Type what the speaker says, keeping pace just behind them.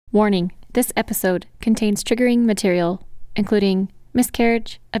Warning, this episode contains triggering material, including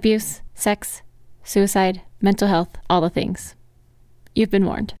miscarriage, abuse, sex, suicide, mental health, all the things. You've been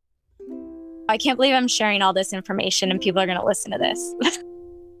warned. I can't believe I'm sharing all this information and people are going to listen to this.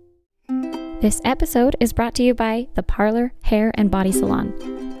 This episode is brought to you by the Parlor Hair and Body Salon.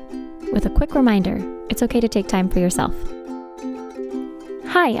 With a quick reminder, it's okay to take time for yourself.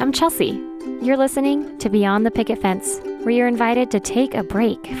 Hi, I'm Chelsea. You're listening to Beyond the Picket Fence, where you're invited to take a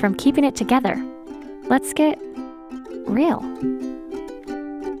break from keeping it together. Let's get real.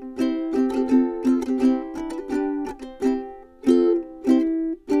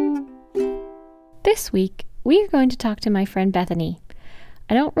 This week, we are going to talk to my friend Bethany.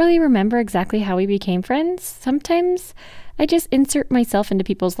 I don't really remember exactly how we became friends. Sometimes I just insert myself into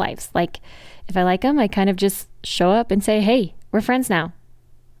people's lives. Like, if I like them, I kind of just show up and say, hey, we're friends now.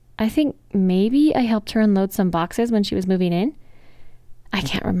 I think maybe I helped her unload some boxes when she was moving in. I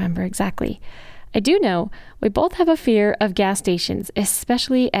can't remember exactly. I do know we both have a fear of gas stations,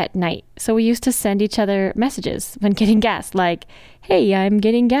 especially at night. So we used to send each other messages when getting gas, like, hey, I'm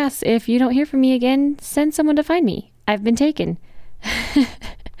getting gas. If you don't hear from me again, send someone to find me. I've been taken.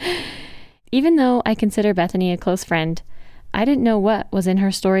 Even though I consider Bethany a close friend, I didn't know what was in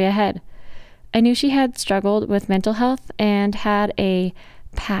her story ahead. I knew she had struggled with mental health and had a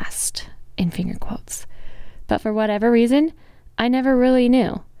past, in finger quotes. But for whatever reason, I never really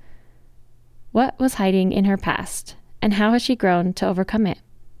knew. What was hiding in her past, and how has she grown to overcome it?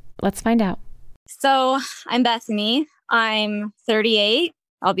 Let's find out. So I'm Bethany. I'm 38.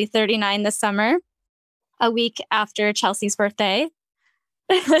 I'll be 39 this summer, a week after Chelsea's birthday.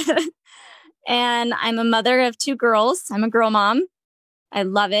 And I'm a mother of 2 girls. I'm a girl mom. I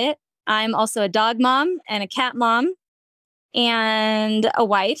love it. I'm also a dog mom and a cat mom and a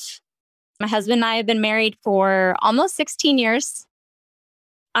wife. My husband and I have been married for almost 16 years.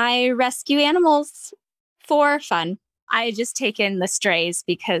 I rescue animals for fun. I just take in the strays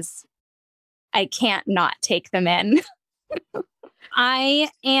because I can't not take them in. I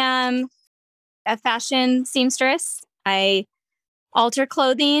am a fashion seamstress. I alter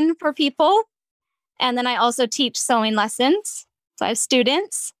clothing for people. And then I also teach sewing lessons. So I have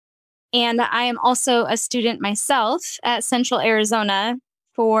students. And I am also a student myself at Central Arizona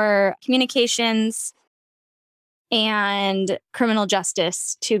for communications and criminal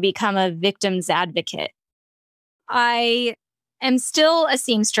justice to become a victim's advocate. I am still a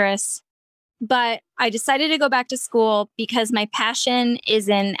seamstress, but I decided to go back to school because my passion is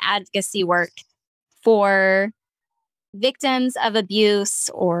in advocacy work for victims of abuse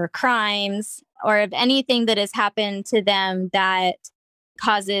or crimes or of anything that has happened to them that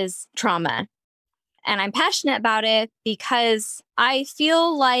causes trauma. And I'm passionate about it because I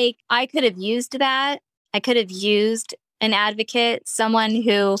feel like I could have used that. I could have used an advocate, someone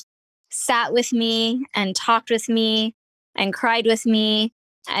who sat with me and talked with me and cried with me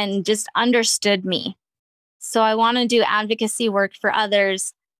and just understood me. So I want to do advocacy work for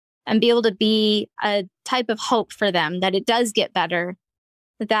others and be able to be a type of hope for them, that it does get better,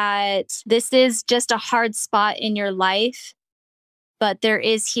 that this is just a hard spot in your life, but there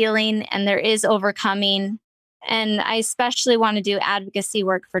is healing and there is overcoming. And I especially want to do advocacy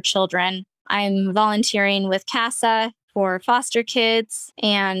work for children. I'm volunteering with CASA for foster kids,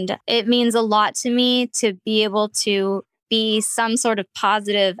 and it means a lot to me to be able to be some sort of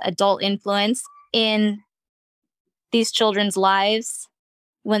positive adult influence in these children's lives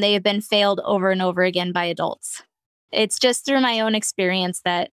when they have been failed over and over again by adults. It's just through my own experience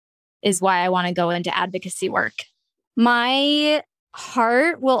that is why I want to go into advocacy work. My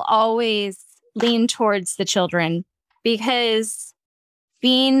heart will always lean towards the children because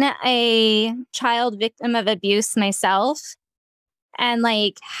being a child victim of abuse myself and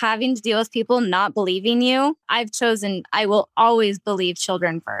like having to deal with people not believing you, I've chosen, I will always believe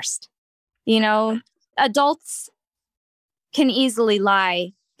children first. You know, adults can easily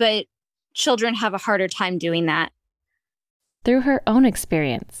lie, but children have a harder time doing that. Through her own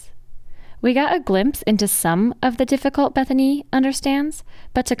experience, we got a glimpse into some of the difficult Bethany understands,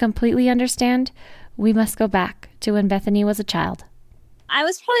 but to completely understand, we must go back to when Bethany was a child. I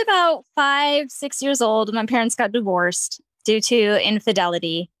was probably about 5, 6 years old when my parents got divorced due to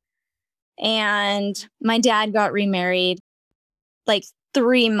infidelity. And my dad got remarried like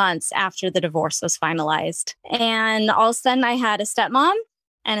 3 months after the divorce was finalized. And all of a sudden I had a stepmom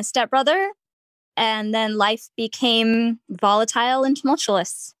and a stepbrother. And then life became volatile and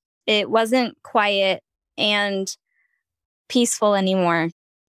tumultuous. It wasn't quiet and peaceful anymore.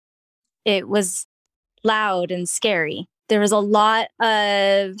 It was loud and scary. There was a lot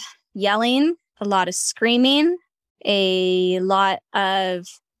of yelling, a lot of screaming, a lot of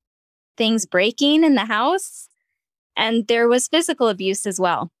things breaking in the house. And there was physical abuse as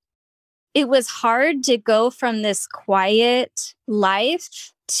well. It was hard to go from this quiet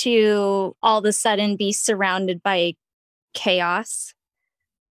life to all of a sudden be surrounded by chaos.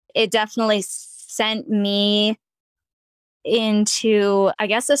 It definitely sent me into, I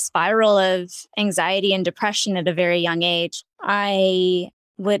guess, a spiral of anxiety and depression at a very young age. I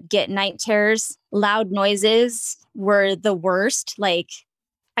would get night terrors. Loud noises were the worst. Like,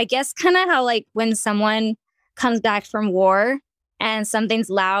 I guess kind of how like when someone comes back from war and something's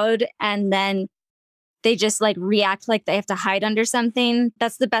loud and then they just like react like they have to hide under something.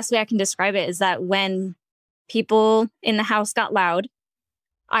 That's the best way I can describe it, is that when people in the house got loud,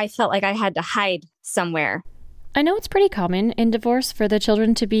 I felt like I had to hide somewhere. I know it's pretty common in divorce for the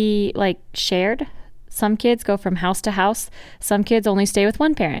children to be like shared. Some kids go from house to house. Some kids only stay with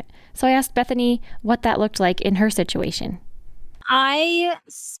one parent. So I asked Bethany what that looked like in her situation. I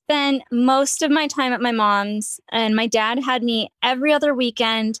spent most of my time at my mom's, and my dad had me every other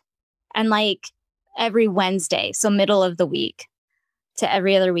weekend and like every Wednesday. So middle of the week to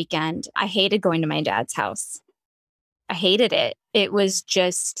every other weekend. I hated going to my dad's house. I hated it. It was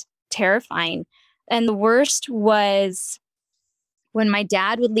just terrifying. And the worst was when my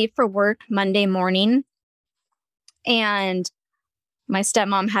dad would leave for work Monday morning and my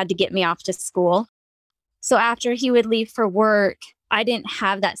stepmom had to get me off to school. So after he would leave for work, I didn't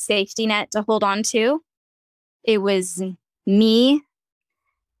have that safety net to hold on to. It was me,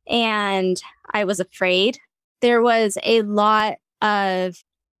 and I was afraid. There was a lot of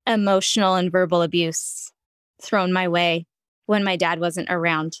emotional and verbal abuse thrown my way when my dad wasn't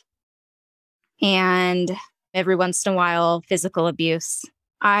around. And every once in a while, physical abuse.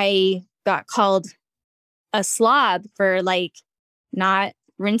 I got called a slob for like not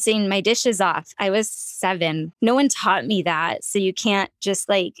rinsing my dishes off. I was 7. No one taught me that. So you can't just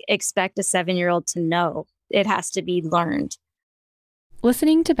like expect a 7-year-old to know. It has to be learned.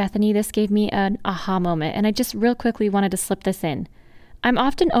 Listening to Bethany, this gave me an aha moment, and I just real quickly wanted to slip this in. I'm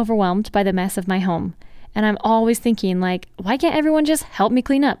often overwhelmed by the mess of my home, and I'm always thinking like, why can't everyone just help me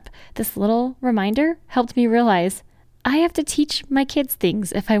clean up? This little reminder helped me realize I have to teach my kids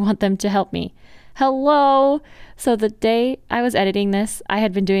things if I want them to help me. Hello. So the day I was editing this, I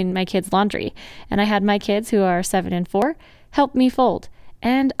had been doing my kids' laundry, and I had my kids, who are 7 and 4, help me fold,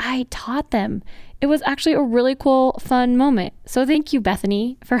 and I taught them. It was actually a really cool, fun moment. So thank you,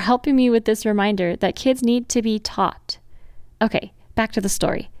 Bethany, for helping me with this reminder that kids need to be taught. Okay, back to the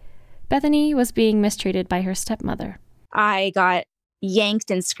story. Bethany was being mistreated by her stepmother. I got yanked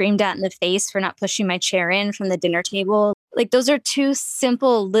and screamed at in the face for not pushing my chair in from the dinner table. Like, those are 2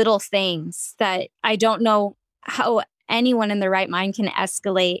 simple little things that I don't know how anyone in their right mind can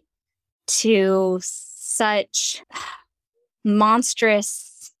escalate to such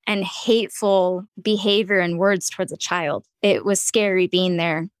monstrous and hateful behavior and words towards a child. It was scary being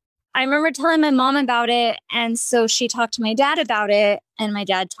there. I remember telling my mom about it, and so she talked to my dad about it, and my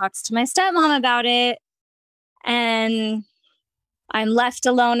dad talks to my stepmom about it, and I'm left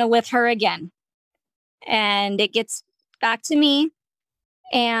alone with her again. And it gets back to me,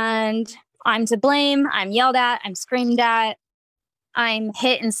 and I'm to blame. I'm yelled at. I'm screamed at. I'm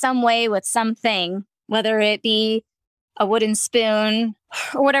hit in some way with something, whether it be a wooden spoon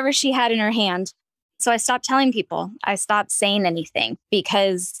or whatever she had in her hand. So I stopped telling people. I stopped saying anything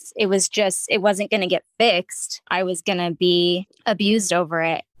because it wasn't going to get fixed. I was going to be abused over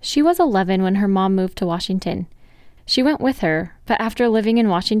it. She was 11 when her mom moved to Washington. She went with her, but after living in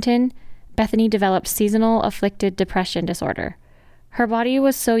Washington, Bethany developed seasonal afflicted depression disorder. Her body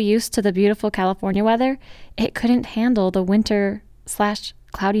was so used to the beautiful California weather, it couldn't handle the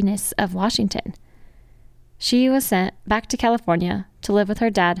winter/cloudiness of Washington. She was sent back to California to live with her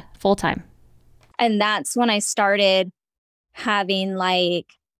dad full time. And that's when I started having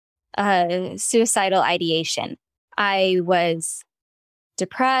like a suicidal ideation. I was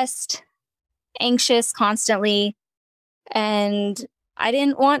depressed, anxious constantly, and I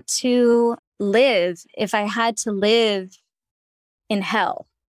didn't want to live if I had to live in hell.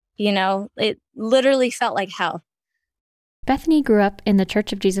 You know, it literally felt like hell. Bethany grew up in the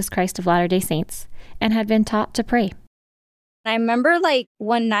Church of Jesus Christ of Latter-day Saints and had been taught to pray. I remember like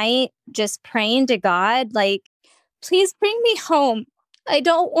one night just praying to God, like, please bring me home. I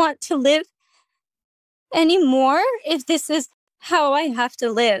don't want to live anymore if this is how I have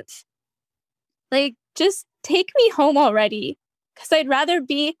to live. Like, just take me home already, because I'd rather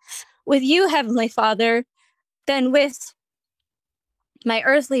be with you, Heavenly Father, than with my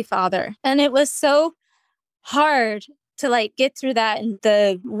earthly father. And it was so hard to like get through that, and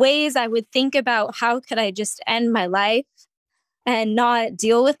the ways I would think about how could I just end my life. and not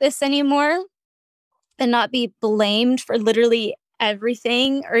deal with this anymore and not be blamed for literally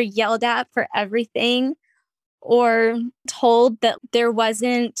everything or yelled at for everything or told that there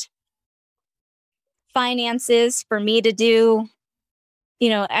wasn't finances for me to do,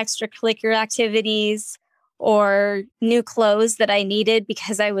 extracurricular activities or new clothes that I needed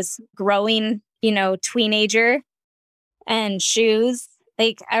because I was growing, teenager and shoes.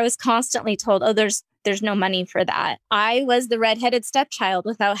 Like I was constantly told, oh, there's no money for that. I was the redheaded stepchild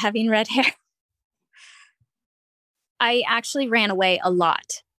without having red hair. I actually ran away a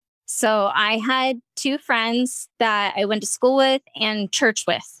lot. So I had two friends that I went to school with and church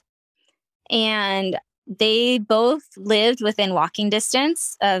with. And they both lived within walking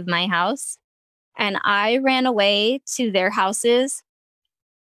distance of my house. And I ran away to their houses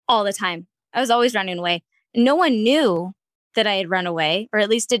all the time. I was always running away. No one knew that I had run away, or at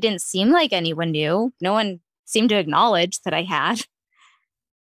least it didn't seem like anyone knew. No one seemed to acknowledge that I had.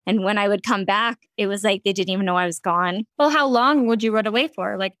 And when I would come back, it was like they didn't even know I was gone. Well, how long would you run away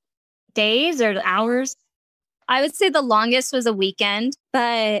for? Like days or hours? I would say the longest was a weekend,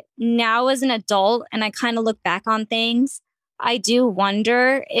 but now as an adult and I kind of look back on things, I do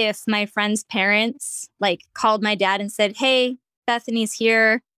wonder if my friend's parents called my dad and said, hey, Bethany's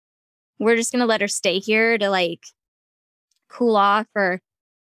here. We're just going to let her stay here to cool off or,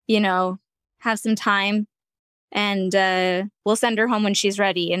 have some time. And we'll send her home when she's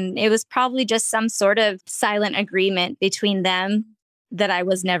ready. And it was probably just some sort of silent agreement between them that I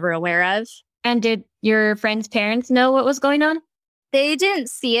was never aware of. And did your friend's parents know what was going on? They didn't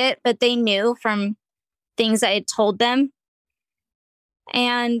see it, but they knew from things I had told them.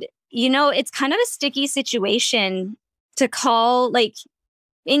 And, it's kind of a sticky situation to call,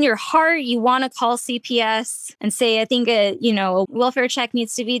 in your heart, you want to call CPS and say, I think a welfare check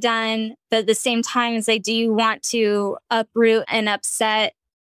needs to be done. But at the same time, it's like, do you want to uproot and upset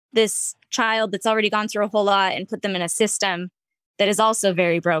this child that's already gone through a whole lot and put them in a system that is also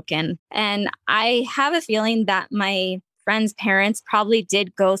very broken? And I have a feeling that my friend's parents probably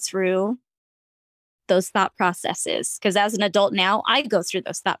did go through those thought processes, because as an adult now, I go through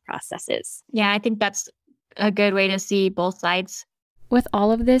those thought processes. Yeah, I think that's a good way to see both sides. With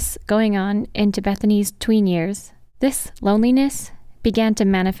all of this going on into Bethany's tween years, this loneliness began to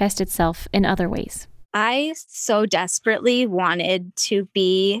manifest itself in other ways. I so desperately wanted to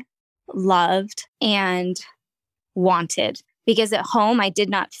be loved and wanted, because at home I did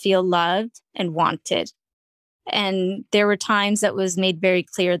not feel loved and wanted. And there were times that was made very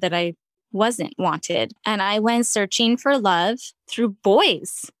clear that I wasn't wanted. And I went searching for love through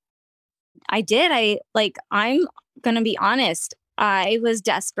boys. I did. I'm going to be honest. I was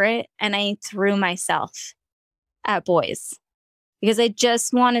desperate and I threw myself at boys because I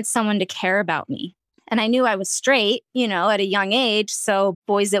just wanted someone to care about me. And I knew I was straight, at a young age. So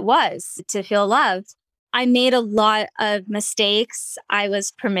boys it was to feel loved. I made a lot of mistakes. I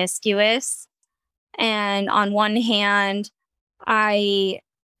was promiscuous. And on one hand, I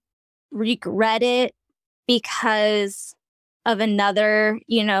regret it because of another,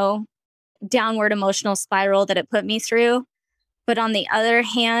 downward emotional spiral that it put me through. But on the other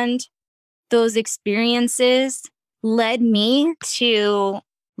hand, those experiences led me to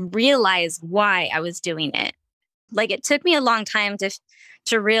realize why I was doing it. It took me a long time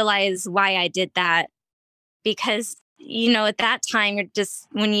to realize why I did that. Because, at that time, you're just,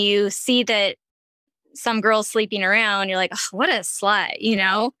 when you see that some girl's sleeping around, you're like, oh, what a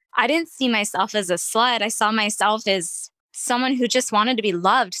slut, I didn't see myself as a slut. I saw myself as someone who just wanted to be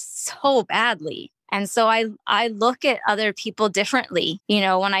loved so badly. And so I look at other people differently,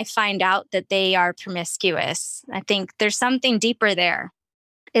 when I find out that they are promiscuous. I think there's something deeper there.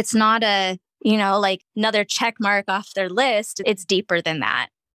 It's not another check mark off their list. It's deeper than that.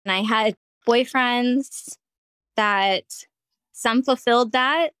 And I had boyfriends that some fulfilled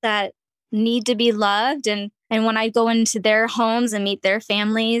that need to be loved. And when I go into their homes and meet their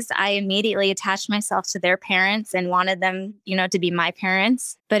families, I immediately attached myself to their parents and wanted them, to be my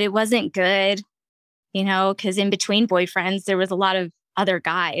parents. But it wasn't good, because in between boyfriends, there was a lot of other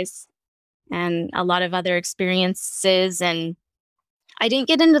guys and a lot of other experiences. And I didn't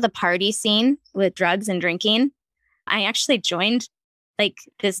get into the party scene with drugs and drinking. I actually joined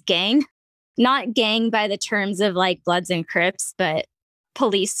this gang, not gang by the terms of Bloods and Crips, but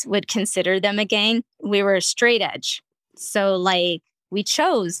police would consider them a gang. We were straight edge. So we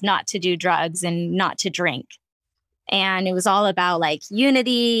chose not to do drugs and not to drink. And it was all about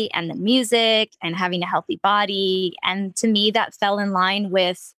unity and the music and having a healthy body. And to me, that fell in line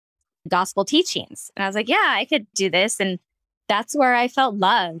with gospel teachings. And I was like, yeah, I could do this. And that's where I felt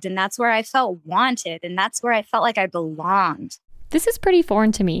loved. And that's where I felt wanted. And that's where I felt like I belonged. This is pretty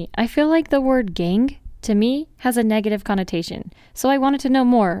foreign to me. I feel like the word gang, to me, has a negative connotation. So I wanted to know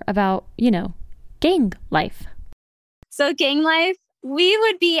more about, gang life. So gang life, we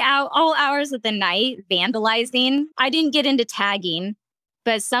would be out all hours of the night vandalizing. I didn't get into tagging,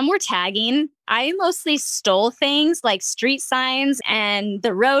 but some were tagging. I mostly stole things like street signs and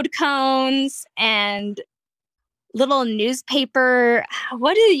the road cones and little newspaper.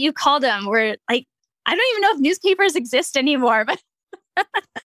 What do you call them? Where like, I don't even know if newspapers exist anymore, but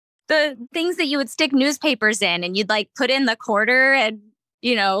the things that you would stick newspapers in and you'd like put in the quarter and,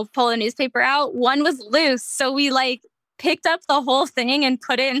 pull a newspaper out. One was loose. So we like picked up the whole thing and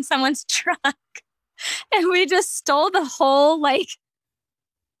put it in someone's truck. And we just stole the whole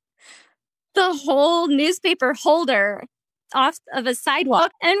newspaper holder off of a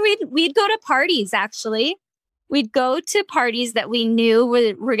sidewalk. And we'd go to parties, actually. We'd go to parties that we knew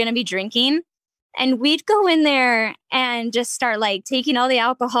were going to be drinking. And we'd go in there and just start like taking all the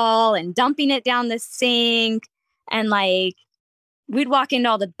alcohol and dumping it down the sink. And like, we'd walk into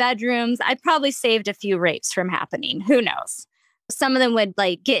all the bedrooms. I probably saved a few rapes from happening. Who knows? Some of them would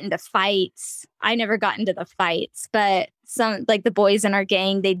like get into fights. I never got into the fights, but some like the boys in our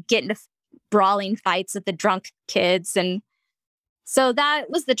gang, they'd get into brawling fights with the drunk kids. And so that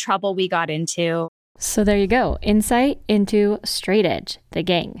was the trouble we got into. So there you go. Insight into Straight Edge, the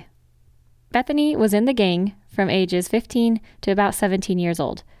gang. Bethany was in the gang from ages 15 to about 17 years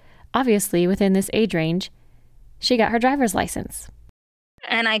old. Obviously, within this age range, she got her driver's license.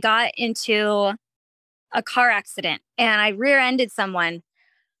 And I got into a car accident and I rear-ended someone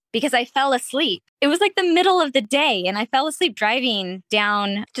because I fell asleep. It was like the middle of the day and I fell asleep driving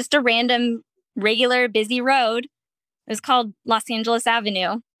down just a random, regular, busy road. It was called Los Angeles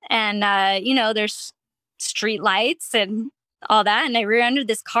Avenue. And, there's street lights and all that. And I rear-ended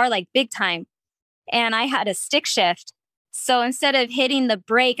this car like big time. And I had a stick shift. So instead of hitting the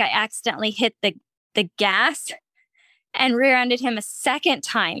brake, I accidentally hit the gas and rear-ended him a second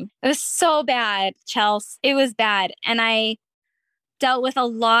time. It was so bad, Chelsea. It was bad. And I dealt with a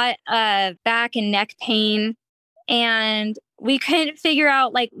lot of back and neck pain. And we couldn't figure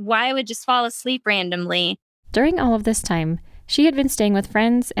out like why I would just fall asleep randomly. During all of this time, she had been staying with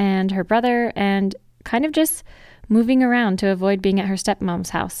friends and her brother and kind of just moving around to avoid being at her stepmom's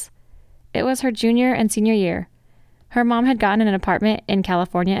house. It was her junior and senior year. Her mom had gotten an apartment in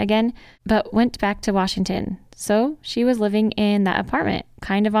California again, but went back to Washington. So she was living in that apartment,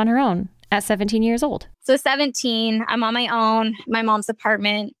 kind of on her own, at 17 years old. So 17, I'm on my own, my mom's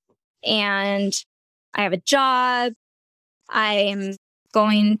apartment, and I have a job. I'm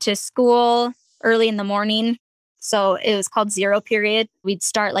going to school early in the morning. So it was called zero period. We'd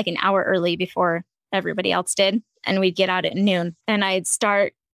start like an hour early before everybody else did, and we'd get out at noon. And I'd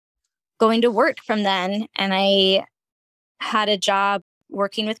start going to work from then. And I had a job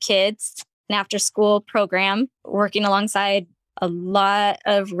working with kids, an after school program, working alongside a lot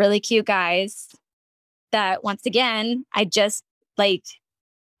of really cute guys that once again, I was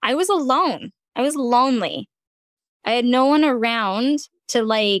alone. I was lonely. I had no one around to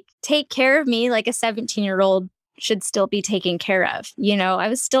like take care of me like a 17-year-old should still be taken care of. I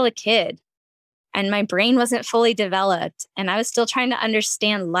was still a kid and my brain wasn't fully developed and I was still trying to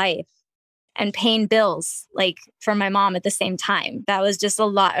understand life and paying bills like for my mom at the same time. That was just a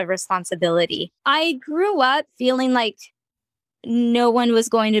lot of responsibility. I grew up feeling like no one was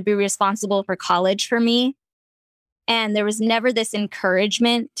going to be responsible for college for me. And there was never this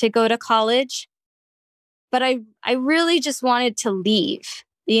encouragement to go to college. But I really just wanted to leave,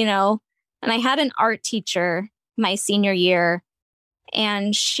 And I had an art teacher my senior year,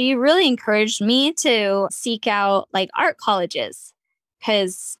 and she really encouraged me to seek out like art colleges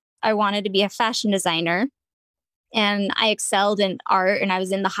because I wanted to be a fashion designer. And I excelled in art, and I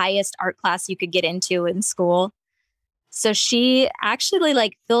was in the highest art class you could get into in school. So she actually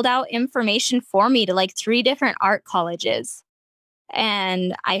like filled out information for me to like 3 different art colleges.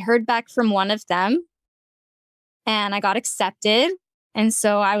 And I heard back from one of them and I got accepted. And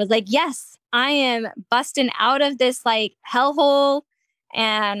so I was like, yes, I am busting out of this like hellhole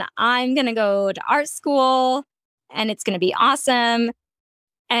and I'm going to go to art school and it's going to be awesome.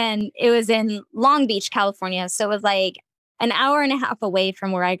 And it was in Long Beach, California. So it was like an hour and a half away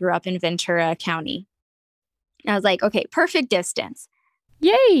from where I grew up in Ventura County. And I was like, okay, perfect distance.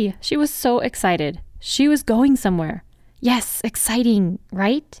 Yay! She was so excited. She was going somewhere. Yes, exciting,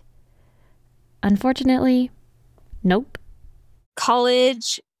 right? Unfortunately, nope.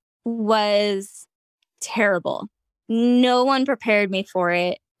 College was terrible. No one prepared me for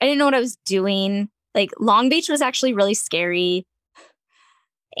it. I didn't know what I was doing. Like Long Beach was actually really scary.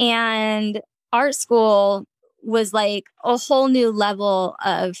 And art school was like a whole new level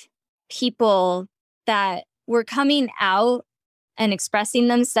of people that were coming out and expressing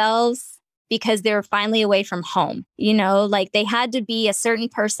themselves because they were finally away from home. Like they had to be a certain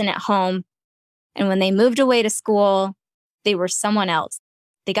person at home. And when they moved away to school, they were someone else.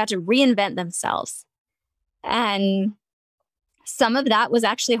 They got to reinvent themselves. And some of that was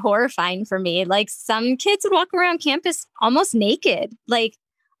actually horrifying for me. Like some kids would walk around campus almost naked. Like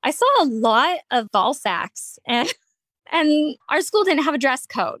I saw a lot of ball sacks and our school didn't have a dress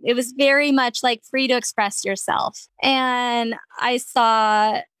code. It was very much like free to express yourself. And I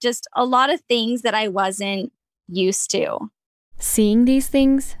saw just a lot of things that I wasn't used to. Seeing these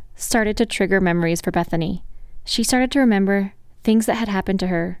things started to trigger memories for Bethany. She started to remember things that had happened to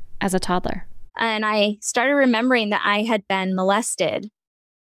her as a toddler. And I started remembering that I had been molested.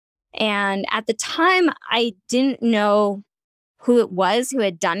 And at the time, I didn't know who it was who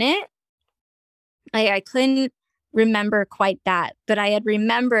had done it. I couldn't remember quite that, but I had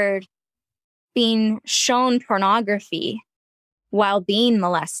remembered being shown pornography while being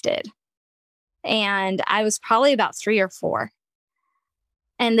molested. And I was probably about 3 or 4.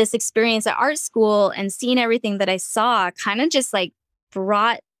 And this experience at art school and seeing everything that I saw kind of just like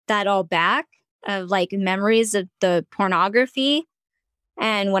brought that all back of like memories of the pornography.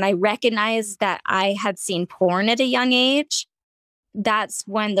 And when I recognized that I had seen porn at a young age, that's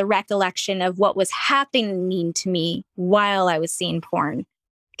when the recollection of what was happening to me while I was seeing porn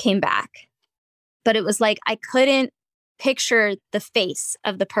came back. But it was like I couldn't picture the face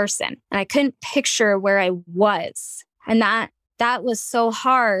of the person and I couldn't picture where I was. And that was so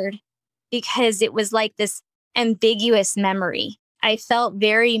hard because it was like this ambiguous memory. I felt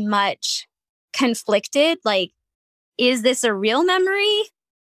very much conflicted. Like, is this a real memory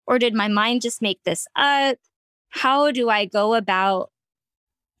or did my mind just make this up? How do I go about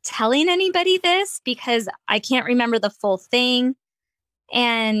telling anybody this? Because I can't remember the full thing.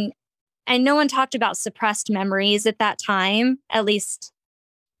 And no one talked about suppressed memories at that time. At least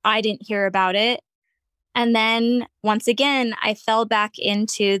I didn't hear about it. And then once again, I fell back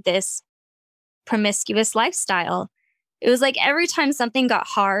into this promiscuous lifestyle. It was like every time something got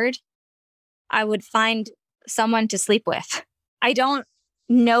hard, I would find someone to sleep with. I don't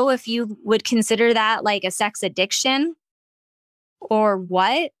know if you would consider that like a sex addiction or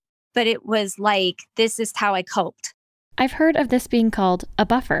what, but it was like, this is how I coped. I've heard of this being called a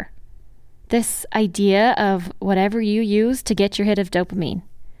buffer. This idea of whatever you use to get your hit of dopamine.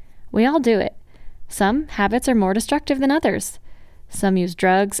 We all do it. Some habits are more destructive than others. Some use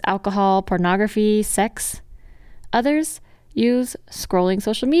drugs, alcohol, pornography, sex. Others use scrolling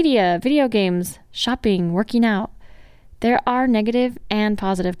social media, video games, shopping, working out. There are negative and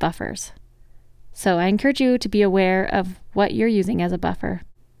positive buffers. So I encourage you to be aware of what you're using as a buffer.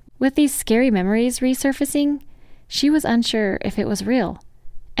 With these scary memories resurfacing, she was unsure if it was real.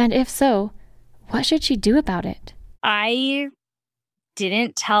 And if so, what should she do about it? I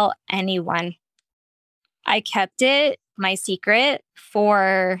didn't tell anyone. I kept it my secret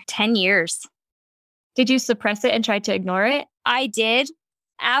for 10 years. Did you suppress it and try to ignore it? I did.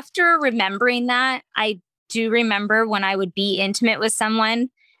 After remembering that, I do remember when I would be intimate with someone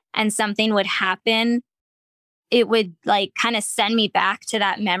and something would happen, it would like kind of send me back to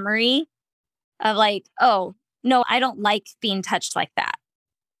that memory of like, oh, no, I don't like being touched like that,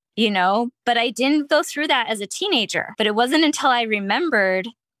 But I didn't go through that as a teenager. But it wasn't until I remembered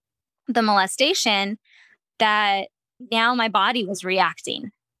the molestation that now my body was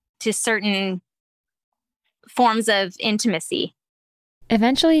reacting to certain forms of intimacy.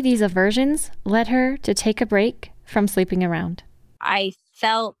 Eventually, these aversions led her to take a break from sleeping around. I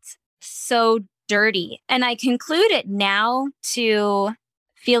felt so dirty. And I conclude it now to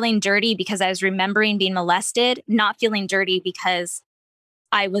feeling dirty because I was remembering being molested, not feeling dirty because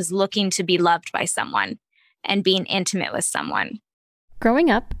I was looking to be loved by someone and being intimate with someone. Growing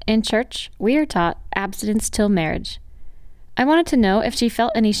up in church, we are taught abstinence till marriage. I wanted to know if she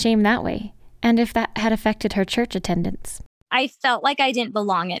felt any shame that way and if that had affected her church attendance. I felt like I didn't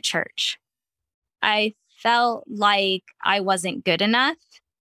belong at church. I felt like I wasn't good enough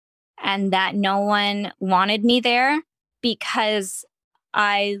and that no one wanted me there because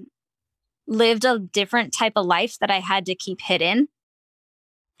I lived a different type of life that I had to keep hidden.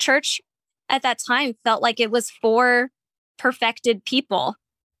 Church at that time felt like it was for perfected people.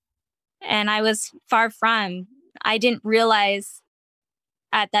 And I was far from. I didn't realize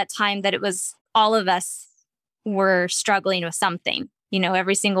at that time that it was all of us were struggling with something.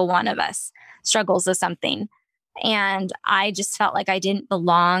 Every single one of us struggles with something. And I just felt like I didn't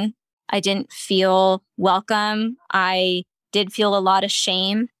belong. I didn't feel welcome. I did feel a lot of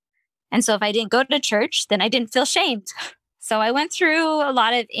shame. And so if I didn't go to church, then I didn't feel shamed. So I went through a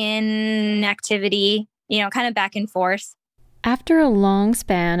lot of inactivity, kind of back and forth. After a long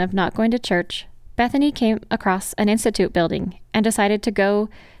span of not going to church, Bethany came across an institute building and decided to go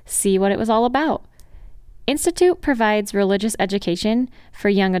see what it was all about. Institute provides religious education for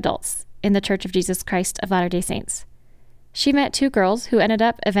young adults in the Church of Jesus Christ of Latter-day Saints. She met 2 girls who ended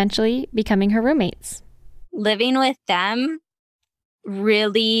up eventually becoming her roommates. Living with them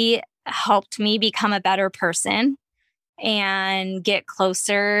really helped me become a better person and get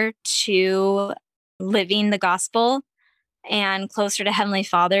closer to living the gospel and closer to Heavenly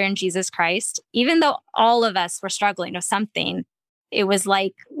Father and Jesus Christ. Even though all of us were struggling with something, it was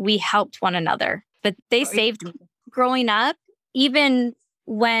like we helped one another. But they saved me. Growing up, even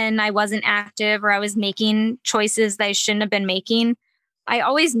when I wasn't active or I was making choices that I shouldn't have been making, I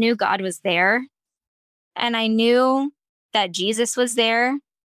always knew God was there. And I knew that Jesus was there.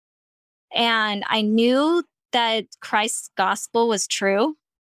 And I knew that Christ's gospel was true,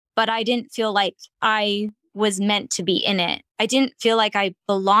 but I didn't feel like I was meant to be in it. I didn't feel like I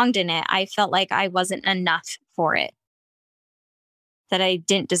belonged in it. I felt like I wasn't enough for it, that I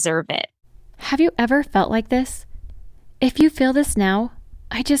didn't deserve it. Have you ever felt like this? If you feel this now,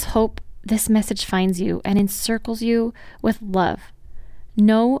 I just hope this message finds you and encircles you with love.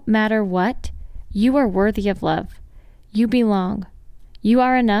 No matter what, you are worthy of love. You belong. You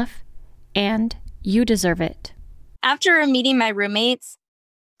are enough, and you deserve it. After meeting my roommates,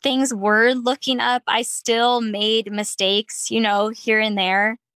 things were looking up. I still made mistakes, here and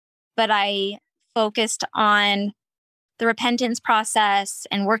there, but I focused on the repentance process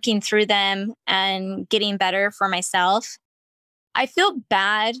and working through them and getting better for myself. I feel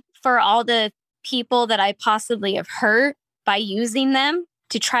bad for all the people that I possibly have hurt by using them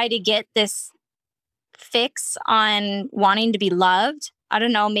to try to get this fix on wanting to be loved. I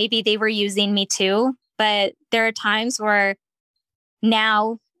don't know, maybe they were using me too, but there are times where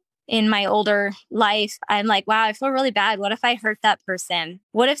now in my older life, I'm like, wow, I feel really bad. What if I hurt that person?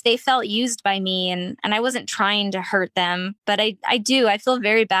 What if they felt used by me and I wasn't trying to hurt them? But I feel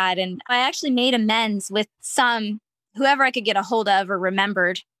very bad. And I actually made amends with whoever I could get a hold of or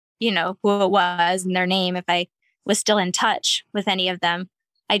remembered, who it was and their name, if I was still in touch with any of them.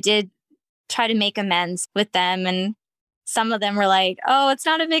 I did try to make amends with them. And some of them were like, oh, it's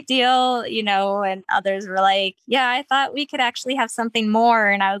not a big deal, and others were like, yeah, I thought we could actually have something more.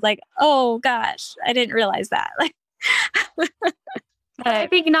 And I was like, oh gosh, I didn't realize that. I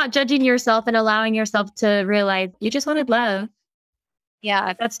think not judging yourself and allowing yourself to realize you just wanted love.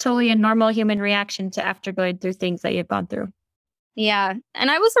 Yeah. That's totally a normal human reaction to after going through things that you've gone through. Yeah.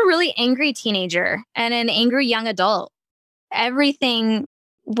 And I was a really angry teenager and an angry young adult. Everything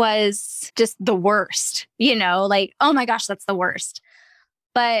was just the worst, like, oh my gosh, that's the worst.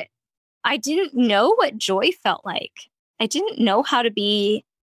 But I didn't know what joy felt like. I didn't know how to be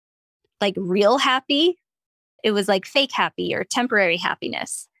like real happy. It was like fake happy or temporary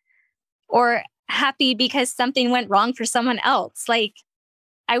happiness or happy because something went wrong for someone else. Like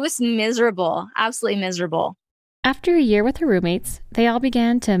I was miserable, absolutely miserable. After a year with her roommates, they all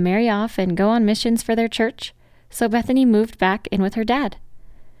began to marry off and go on missions for their church, so Bethany moved back in with her dad.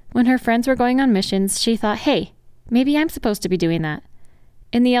 When her friends were going on missions, she thought, hey, maybe I'm supposed to be doing that.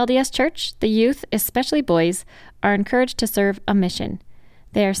 In the LDS Church, the youth, especially boys, are encouraged to serve a mission.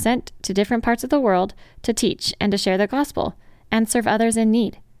 They are sent to different parts of the world to teach and to share the gospel and serve others in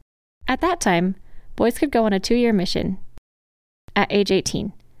need. At that time, boys could go on a 2-year mission at age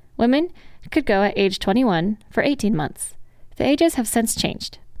 18. Women could go at age 21 for 18 months. The ages have since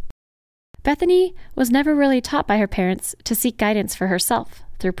changed. Bethany was never really taught by her parents to seek guidance for herself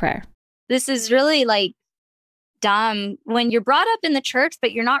through prayer. This is really like dumb when you're brought up in the church,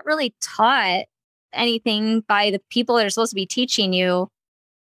 but you're not really taught anything by the people that are supposed to be teaching you.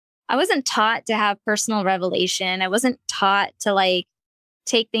 I wasn't taught to have personal revelation. I wasn't taught to like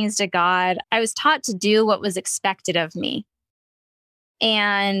take things to God. I was taught to do what was expected of me.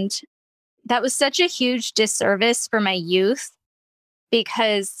 And that was such a huge disservice for my youth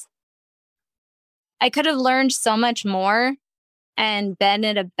because I could have learned so much more and been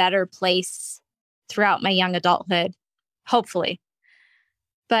in a better place throughout my young adulthood, hopefully.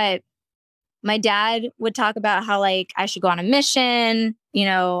 But my dad would talk about how like I should go on a mission.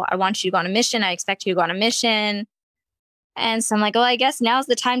 I want you to go on a mission. I expect you to go on a mission. And so I'm like, well, I guess now's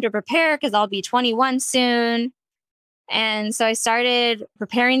the time to prepare because I'll be 21 soon. And so I started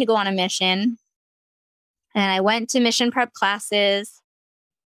preparing to go on a mission. And I went to mission prep classes.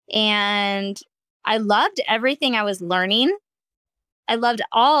 And I loved everything I was learning. I loved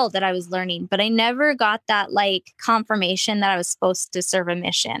all that I was learning, but I never got that like confirmation that I was supposed to serve a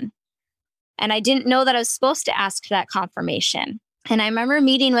mission. And I didn't know that I was supposed to ask for that confirmation. And I remember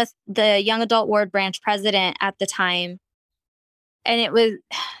meeting with the young adult ward branch president at the time. And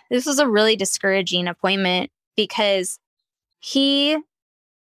this was a really discouraging appointment because he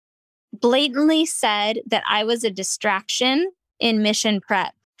blatantly said that I was a distraction in mission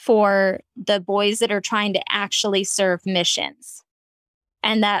prep for the boys that are trying to actually serve missions.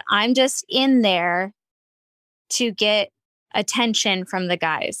 And that I'm just in there to get attention from the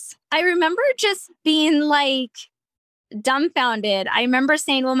guys. I remember just being like dumbfounded. I remember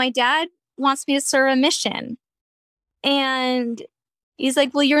saying, well, my dad wants me to serve a mission. And he's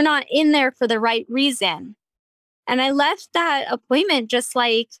like, well, you're not in there for the right reason. And I left that appointment just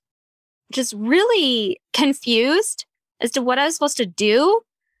really confused as to what I was supposed to do.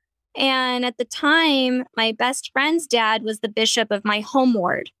 And at the time, my best friend's dad was the bishop of my home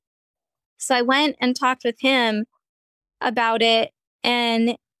ward. So I went and talked with him about it.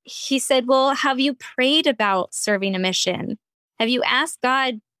 And he said, well, have you prayed about serving a mission? Have you asked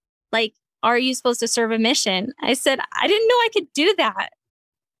God, like, are you supposed to serve a mission? I said, I didn't know I could do that.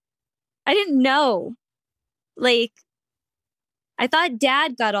 I didn't know. Like, I thought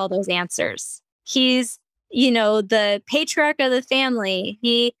dad got all those answers. He's, the patriarch of the family.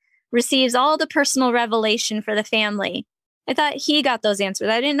 He receives all the personal revelation for the family. I thought he got those answers.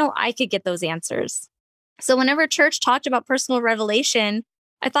 I didn't know I could get those answers. So whenever church talked about personal revelation,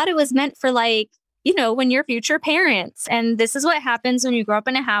 I thought it was meant for when you're future parents. And this is what happens when you grow up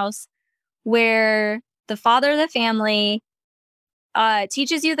in a house where the father of the family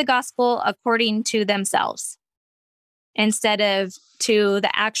teaches you the gospel according to themselves instead of to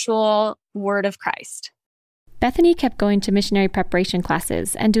the actual word of Christ. Bethany kept going to missionary preparation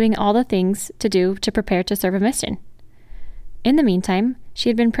classes and doing all the things to do to prepare to serve a mission. In the meantime, she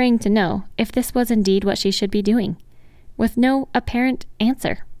had been praying to know if this was indeed what she should be doing, with no apparent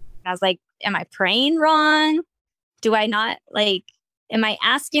answer. I was like, am I praying wrong? Do I not, am I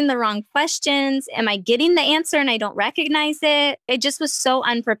asking the wrong questions? Am I getting the answer and I don't recognize it? It just was so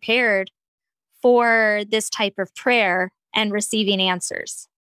unprepared for this type of prayer and receiving answers.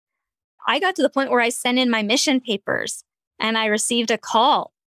 I got to the point where I sent in my mission papers and I received a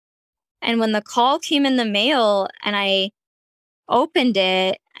call. And when the call came in the mail and I opened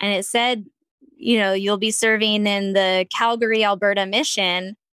it and it said, you'll be serving in the Calgary, Alberta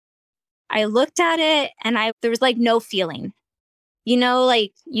mission, I looked at it and there was no feeling.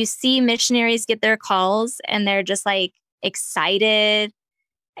 You see missionaries get their calls and they're just excited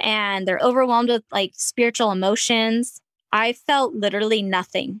and they're overwhelmed with spiritual emotions. I felt literally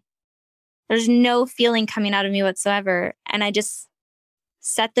nothing. There's no feeling coming out of me whatsoever. And I just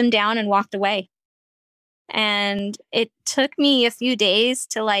set them down and walked away. And it took me a few days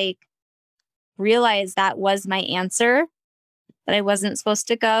to realize that was my answer, that I wasn't supposed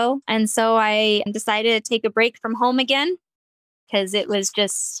to go. And so I decided to take a break from home again because it was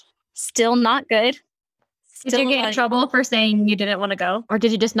just still not good. Did you get in trouble for saying you didn't want to go? Or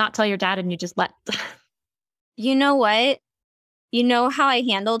did you just not tell your dad and you just left? You know what? You know how I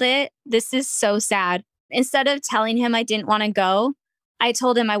handled it? This is so sad. Instead of telling him I didn't want to go, I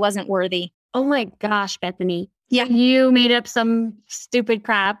told him I wasn't worthy. Oh my gosh, Bethany. Yeah. You made up some stupid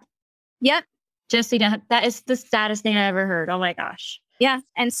crap. Yep. Just so that is the saddest thing I ever heard. Oh my gosh. Yeah.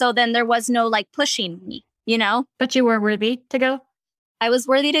 And so then there was no pushing me, But you were worthy to go? I was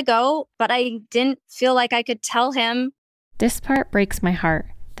worthy to go, but I didn't feel like I could tell him. This part breaks my heart,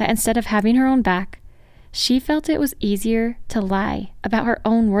 that instead of having her own back, she felt it was easier to lie about her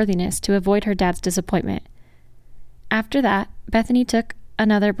own worthiness to avoid her dad's disappointment. After that, Bethany took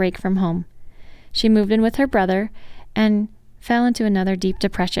another break from home. She moved in with her brother and fell into another deep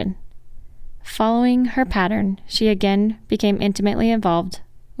depression. Following her pattern, she again became intimately involved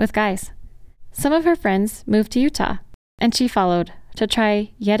with guys. Some of her friends moved to Utah, and she followed to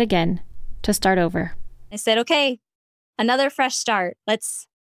try yet again to start over. I said, okay, another fresh start. Let's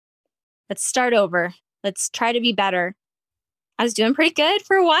start over. Let's try to be better. I was doing pretty good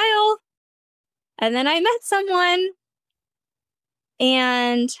for a while. And then I met someone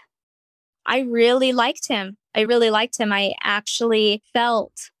and I really liked him. I actually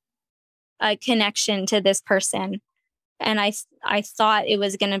felt a connection to this person. And I thought it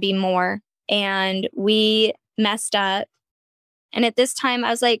was going to be more. And we messed up. And at this time, I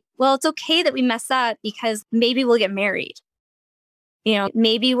was like, well, it's okay that we mess up because maybe we'll get married.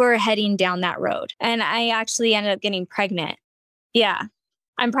 Maybe we're heading down that road. And I actually ended up getting pregnant. Yeah,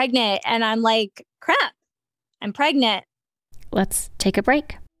 I'm pregnant. And I'm like, crap, I'm pregnant. Let's take a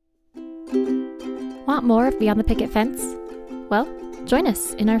break. Want more of Beyond the Picket Fence? Well, join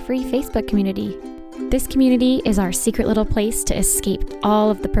us in our free Facebook community. This community is our secret little place to escape all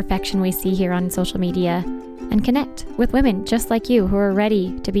of the perfection we see here on social media and connect with women just like you who are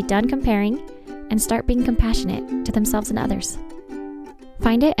ready to be done comparing and start being compassionate to themselves and others.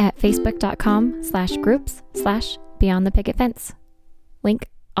 Find it at facebook.com/groups/beyondthepicketfence. Link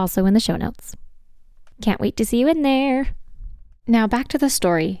also in the show notes. Can't wait to see you in there. Now back to the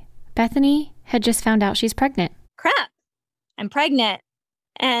story. Bethany had just found out she's pregnant. Crap, I'm pregnant.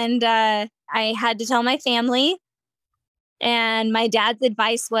 And I had to tell my family. And my dad's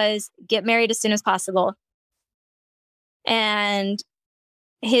advice was get married as soon as possible. And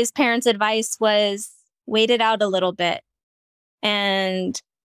his parents' advice was wait it out a little bit. And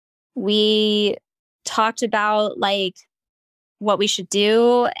we talked about like what we should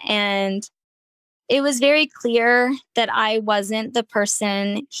do. And it was very clear that I wasn't the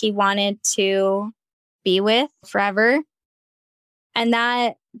person he wanted to be with forever. And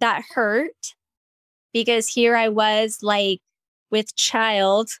that hurt because here I was like with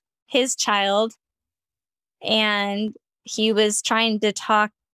his child, and he was trying to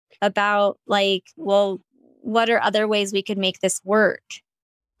talk about like, well, what are other ways we could make this work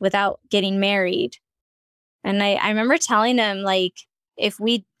without getting married? And I remember telling him, like, if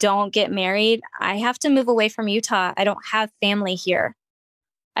we don't get married, I have to move away from Utah. I don't have family here.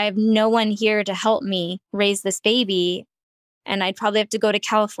 I have no one here to help me raise this baby. And I'd probably have to go to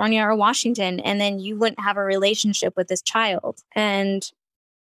California or Washington, and then you wouldn't have a relationship with this child. And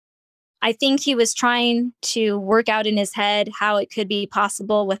I think he was trying to work out in his head how it could be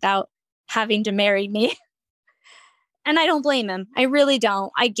possible without having to marry me. And I don't blame him. I really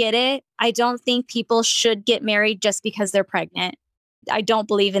don't. I get it. I don't think people should get married just because they're pregnant. I don't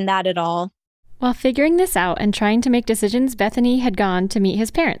believe in that at all. While figuring this out and trying to make decisions, Bethany had gone to meet his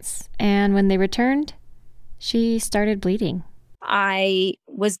parents. And when they returned, she started bleeding. I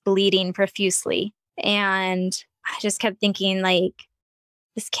was bleeding profusely. And I just kept thinking, like,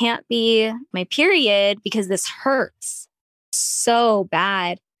 this can't be my period because this hurts so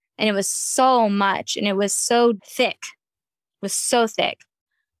bad. And it was so much. And it was so thick. It was so thick.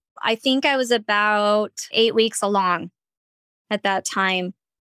 I think I was about 8 weeks along at that time.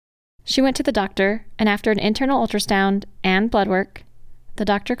 She went to the doctor, and after an internal ultrasound and blood work, the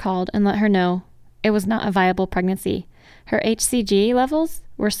doctor called and let her know it was not a viable pregnancy. Her HCG levels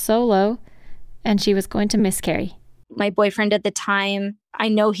were so low, and she was going to miscarry. My boyfriend at the time, I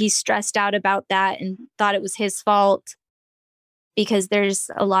know he stressed out about that and thought it was his fault because there's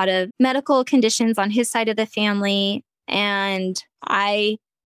a lot of medical conditions on his side of the family. And I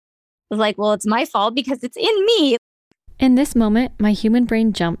was like, well, it's my fault because it's in me. In this moment, my human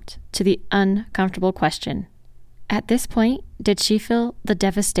brain jumped to the uncomfortable question. At this point, did she feel the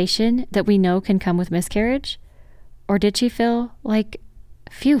devastation that we know can come with miscarriage? Or did she feel like,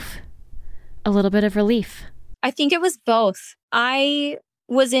 phew, a little bit of relief? I think it was both. I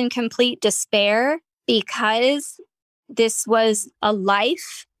was in complete despair because this was a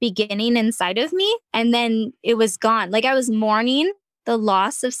life beginning inside of me, and then it was gone. Like I was mourning the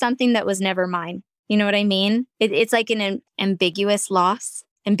loss of something that was never mine. You know what I mean? It's like an ambiguous loss,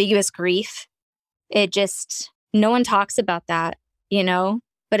 ambiguous grief. It just, no one talks about that, you know?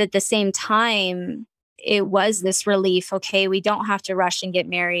 But at the same time, it was this relief. Okay, we don't have to rush and get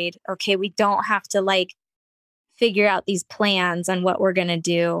married. Okay, we don't have to like figure out these plans on what we're going to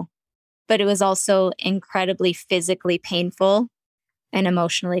do. But it was also incredibly physically painful and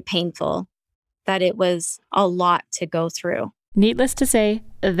emotionally painful that it was a lot to go through. Needless to say,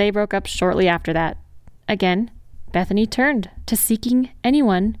 they broke up shortly after that. Again, Bethany turned to seeking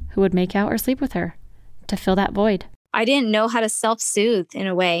anyone who would make out or sleep with her to fill that void. I didn't know how to self-soothe in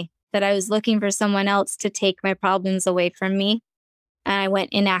a way, that I was looking for someone else to take my problems away from me. And I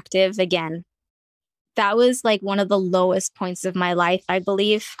went inactive again. That was like one of the lowest points of my life, I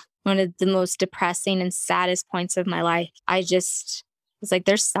believe. One of the most depressing and saddest points of my life. I just was like,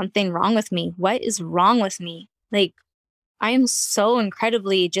 there's something wrong with me. What is wrong with me? Like, I am so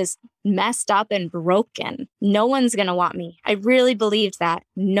incredibly just messed up and broken. No one's going to want me. I really believed that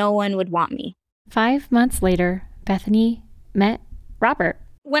no one would want me. 5 months later, Bethany met Robert.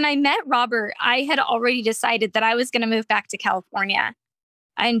 When I met Robert, I had already decided that I was going to move back to California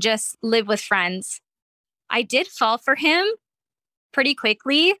and just live with friends. I did fall for him pretty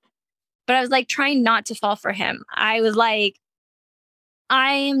quickly, but I was like trying not to fall for him. I was like,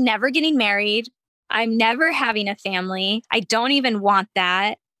 I'm never getting married. I'm never having a family. I don't even want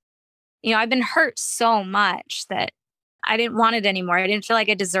that. You know, I've been hurt so much that I didn't want it anymore. I didn't feel like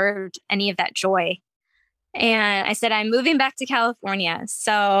I deserved any of that joy. And I said, I'm moving back to California.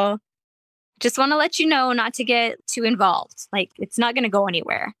 So just want to let you know not to get too involved. Like, it's not going to go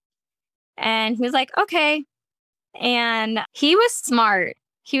anywhere. And he was like, okay. And he was smart.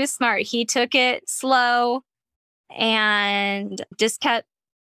 He was smart. He took it slow and just kept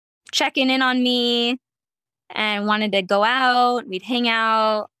checking in on me and wanted to go out. We'd hang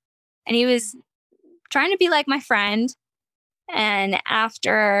out. And he was trying to be like my friend. And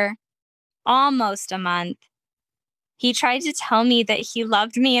after almost a month, he tried to tell me that he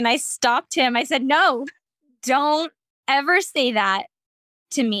loved me. And I stopped him. I said, no, don't ever say that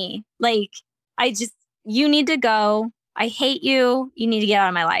to me. Like, you need to go. I hate you. You need to get out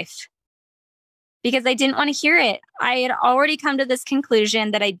of my life. Because I didn't want to hear it. I had already come to this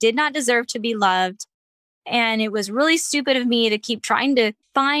conclusion that I did not deserve to be loved. And it was really stupid of me to keep trying to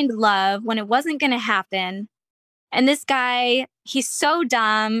find love when it wasn't going to happen. And this guy, he's so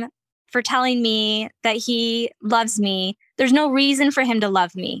dumb for telling me that he loves me. There's no reason for him to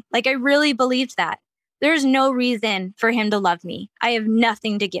love me. Like, I really believed that. There's no reason for him to love me. I have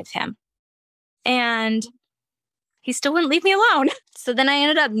nothing to give him. And he still wouldn't leave me alone. So then I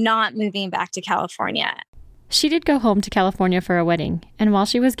ended up not moving back to California. She did go home to California for a wedding, and while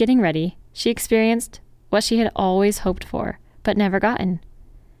she was getting ready, she experienced what she had always hoped for, but never gotten.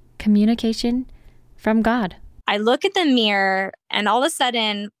 Communication from God. I look at the mirror, and all of a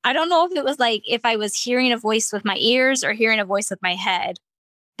sudden, I don't know if it was like if I was hearing a voice with my ears or hearing a voice with my head,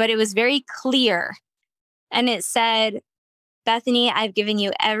 but it was very clear. And it said, Bethany, I've given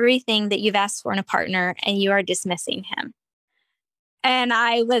you everything that you've asked for in a partner, and you are dismissing him. And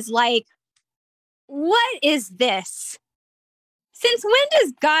I was like, what is this? Since when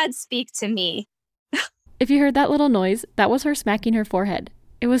does God speak to me? If you heard that little noise, that was her smacking her forehead.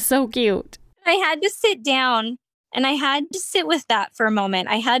 It was so cute. I had to sit down and I had to sit with that for a moment.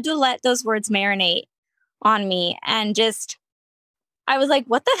 I had to let those words marinate on me and I was like,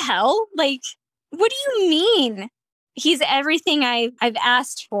 what the hell? Like, what do you mean? He's everything I've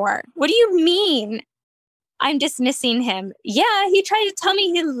asked for. What do you mean I'm dismissing him? Yeah, he tried to tell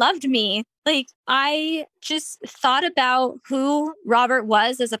me he loved me. Like, I just thought about who Robert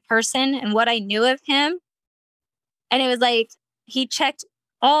was as a person and what I knew of him. And it was like, he checked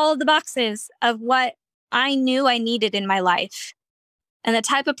all the boxes of what I knew I needed in my life and the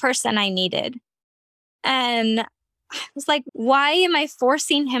type of person I needed. And I was like, why am I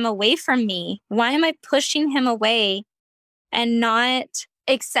forcing him away from me? Why am I pushing him away and not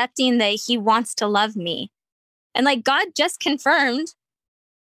accepting that he wants to love me? And like, God just confirmed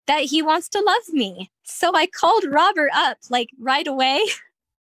that he wants to love me. So I called Robert up like right away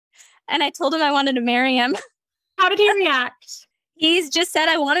and I told him I wanted to marry him. How did he react? He's just said,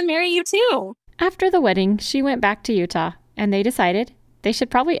 I want to marry you too. After the wedding, she went back to Utah, and they decided they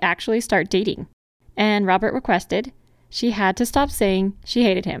should probably actually start dating. And Robert requested she had to stop saying she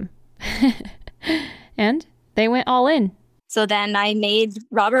hated him. And they went all in. So then I made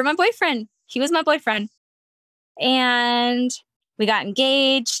Robert my boyfriend. He was my boyfriend. And we got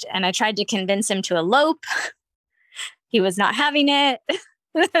engaged, and I tried to convince him to elope. He was not having it.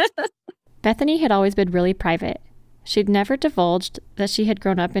 Bethany had always been really private. She'd never divulged that she had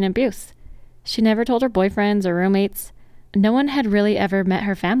grown up in abuse. She never told her boyfriends or roommates. No one had really ever met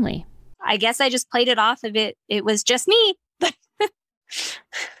her family. I guess I just played it off of it. It was just me.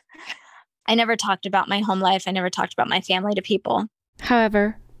 I never talked about my home life. I never talked about my family to people.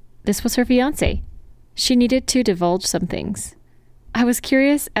 However, this was her fiancé. She needed to divulge some things. I was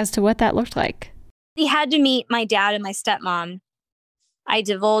curious as to what that looked like. He had to meet my dad and my stepmom. I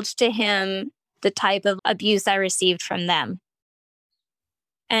divulged to him the type of abuse I received from them.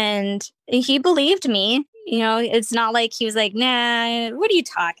 And he believed me. You know, it's not like he was like, nah, what are you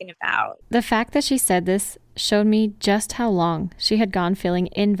talking about? The fact that she said this showed me just how long she had gone feeling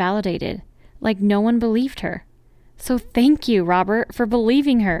invalidated, like no one believed her. So thank you, Robert, for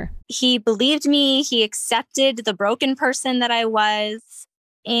believing her. He believed me. He accepted the broken person that I was,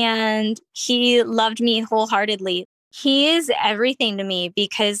 and he loved me wholeheartedly. He is everything to me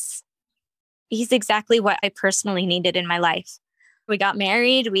because he's exactly what I personally needed in my life. We got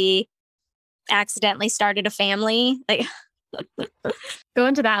married. We accidentally started a family. Like, Go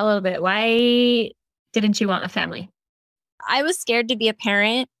into that a little bit. Why didn't you want a family? I was scared to be a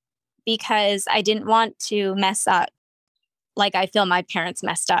parent because I didn't want to mess up like I feel my parents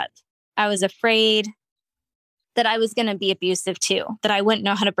messed up. I was afraid that I was going to be abusive too, that I wouldn't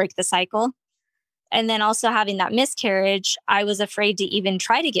know how to break the cycle. And then also having that miscarriage, I was afraid to even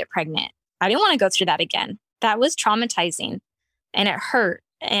try to get pregnant. I didn't want to go through that again. That was traumatizing and it hurt.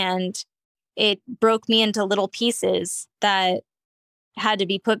 And it broke me into little pieces that had to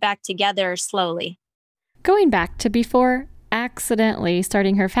be put back together slowly. Going back to before accidentally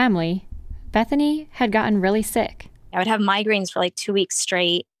starting her family, Bethany had gotten really sick. I would have migraines for like 2 weeks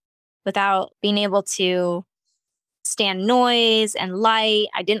straight. without being able to stand noise and light.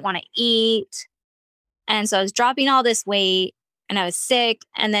 I didn't want to eat. And so I was dropping all this weight and I was sick.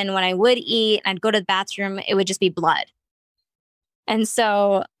 And then when I would eat and I'd go to the bathroom, it would just be blood. And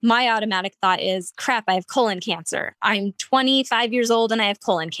so my automatic thought is, crap, I have colon cancer. I'm 25 years old and I have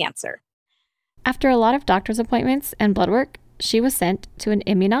colon cancer. After a lot of doctor's appointments and blood work, she was sent to an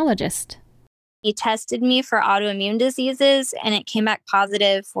immunologist. He tested me for autoimmune diseases and it came back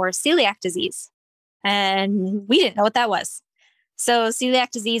positive for celiac disease. And we didn't know what that was. So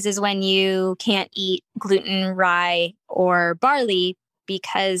celiac disease is when you can't eat gluten, rye, or barley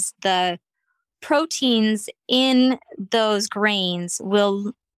because the proteins in those grains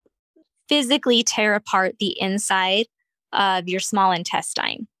will physically tear apart the inside of your small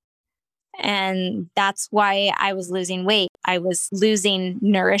intestine. And that's why I was losing weight. I was losing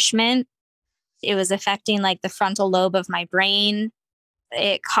nourishment. It was affecting like the frontal lobe of my brain.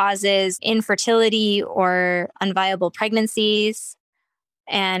 It causes infertility or unviable pregnancies,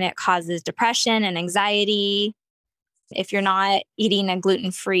 and it causes depression and anxiety if you're not eating a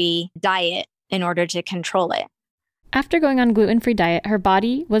gluten-free diet in order to control it. After going on gluten-free diet, her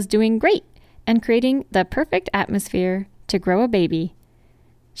body was doing great and creating the perfect atmosphere to grow a baby.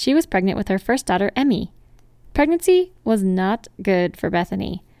 She was pregnant with her first daughter, Emmy. Pregnancy was not good for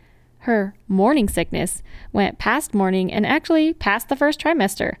Bethany. Her morning sickness went past morning and actually past the first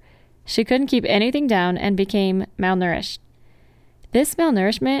trimester. She couldn't keep anything down and became malnourished. This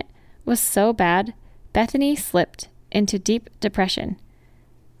malnourishment was so bad, Bethany slipped into deep depression.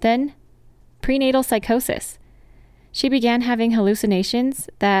 Then, prenatal psychosis. She began having hallucinations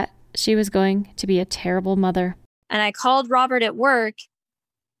that she was going to be a terrible mother. And I called Robert at work,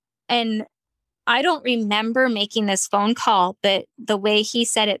 and I don't remember making this phone call, but the way he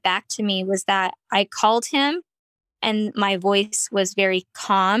said it back to me was that I called him and my voice was very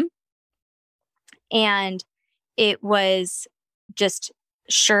calm and it was just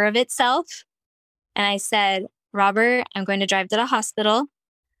sure of itself. And I said, Robert, I'm going to drive to the hospital.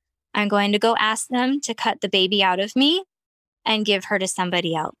 I'm going to go ask them to cut the baby out of me and give her to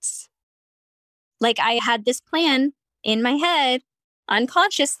somebody else. Like I had this plan in my head,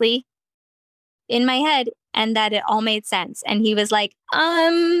 unconsciously in my head, and that it all made sense. And he was like, how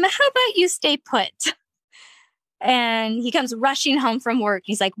about you stay put? And he comes rushing home from work.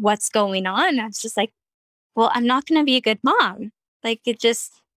 He's like, what's going on? I was just like, well, I'm not going to be a good mom.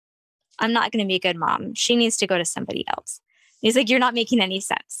 I'm not going to be a good mom. She needs to go to somebody else. He's like, you're not making any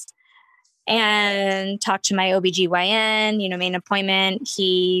sense. And talked to my OBGYN, made an appointment.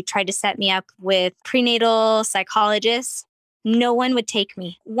 He tried to set me up with prenatal psychologists. No one would take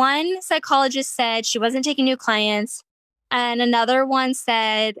me. One psychologist said she wasn't taking new clients. And another one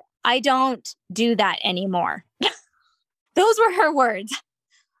said, I don't do that anymore. Those were her words.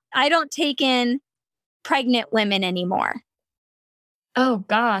 I don't take in pregnant women anymore. Oh,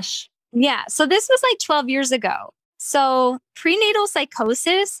 gosh. Yeah. So this was like 12 years ago. So prenatal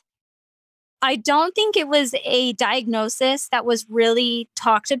psychosis, I don't think it was a diagnosis that was really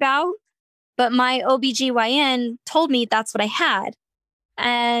talked about, but my OBGYN told me that's what I had.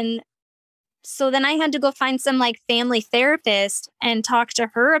 And so then I had to go find some like family therapist and talk to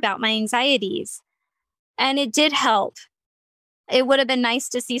her about my anxieties. And it did help. It would have been nice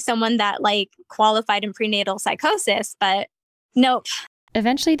to see someone that like qualified in prenatal psychosis, but nope.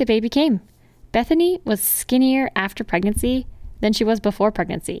 Eventually the baby came. Bethany was skinnier after pregnancy than she was before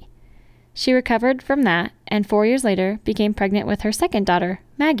pregnancy. She recovered from that and 4 years later became pregnant with her second daughter,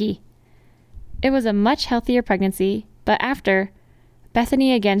 Maggie. It was a much healthier pregnancy, but after,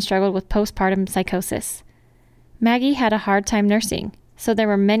 Bethany again struggled with postpartum psychosis. Maggie had a hard time nursing, so there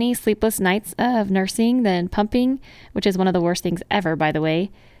were many sleepless nights of nursing, then pumping, which is one of the worst things ever, by the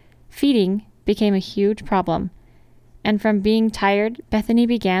way. Feeding became a huge problem. And from being tired, Bethany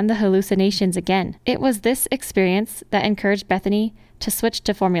began the hallucinations again. It was this experience that encouraged Bethany to switch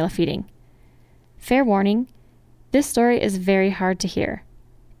to formula feeding. Fair warning, this story is very hard to hear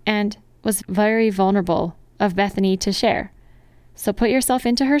and was very vulnerable of Bethany to share. So put yourself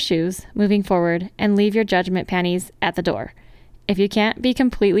into her shoes moving forward and leave your judgment panties at the door. If you can't be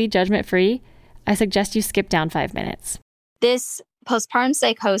completely judgment-free, I suggest you skip down 5 minutes. This postpartum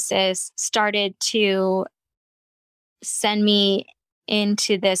psychosis started to send me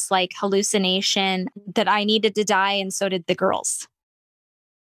into this like hallucination that I needed to die and so did the girls.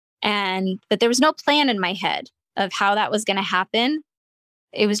 But there was no plan in my head of how that was going to happen.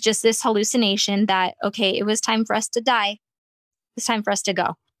 It was just this hallucination that, okay, it was time for us to die. It's time for us to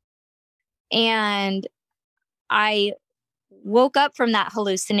go. And I woke up from that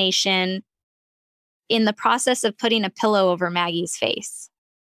hallucination in the process of putting a pillow over Maggie's face.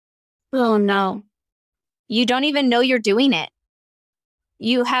 Oh, no. You don't even know you're doing it.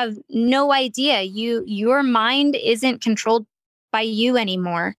 You have no idea. Your mind isn't controlled by you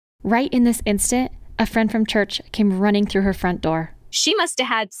anymore. Right in this instant, a friend from church came running through her front door. She must have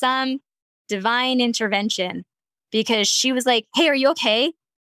had some divine intervention because she was like, "Hey, are you okay?"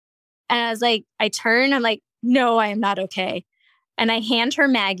 And I was like, I turn, I'm like, "No, I am not okay." And I hand her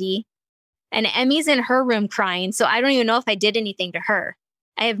Maggie, and Emmy's in her room crying. So I don't even know if I did anything to her.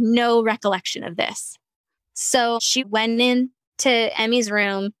 I have no recollection of this. So she went in to Emmy's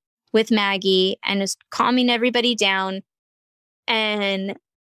room with Maggie and is calming everybody down. And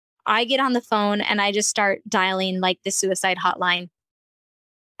I get on the phone and I just start dialing like the suicide hotline.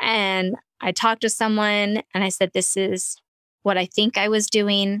 And I talked to someone and I said, "This is what I think I was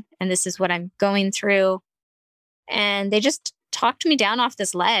doing, and this is what I'm going through." And they just talked me down off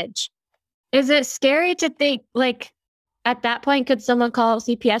this ledge. Is it scary to think, like, at that point, could someone call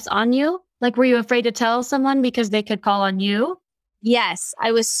CPS on you? Like, were you afraid to tell someone because they could call on you? Yes,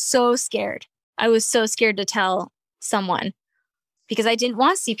 I was so scared. I was so scared to tell someone because I didn't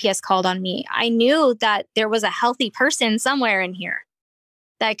want CPS called on me. I knew that there was a healthy person somewhere in here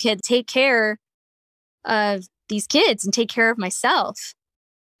that could take care of these kids and take care of myself.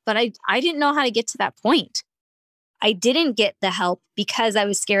 But I didn't know how to get to that point. I didn't get the help because I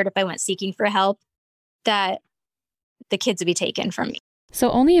was scared if I went seeking for help that the kids would be taken from me. So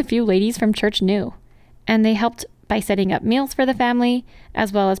only a few ladies from church knew, and they helped by setting up meals for the family,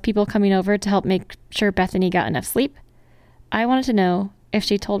 as well as people coming over to help make sure Bethany got enough sleep. I wanted to know if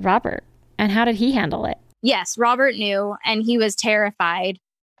she told Robert, and how did he handle it? Yes, Robert knew and he was terrified,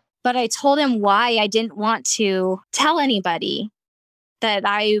 but I told him why I didn't want to tell anybody, that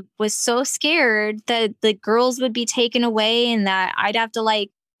I was so scared that the girls would be taken away and that I'd have to like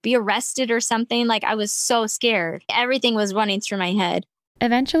be arrested or something. Like I was so scared. Everything was running through my head.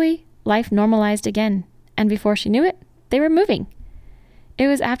 Eventually, life normalized again, and before she knew it, they were moving. It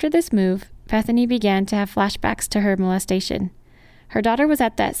was after this move, Bethany began to have flashbacks to her molestation. Her daughter was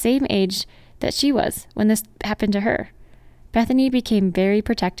at that same age that she was when this happened to her. Bethany became very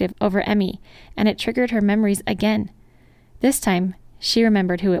protective over Emmy, and it triggered her memories again. This time, she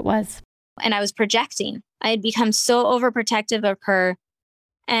remembered who it was. And I was projecting. I had become so overprotective of her.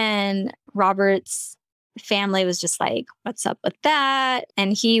 And Robert's family was just like, "What's up with that?"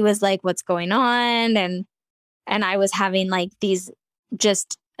 And he was like, "What's going on?" And I was having like these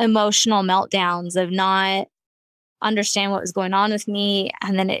just emotional meltdowns of not understand what was going on with me.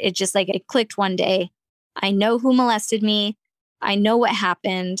 And then it just like it clicked one day. I know who molested me. I know what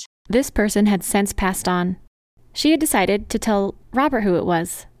happened. This person had since passed on. She had decided to tell Robert who it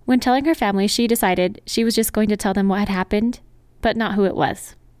was. When telling her family, she decided she was just going to tell them what had happened, but not who it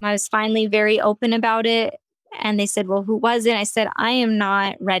was. I was finally very open about it. And they said, "Well, who was it?" I said, "I am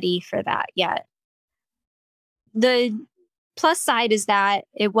not ready for that yet." The plus side is that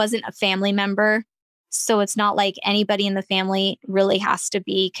it wasn't a family member. So it's not like anybody in the family really has to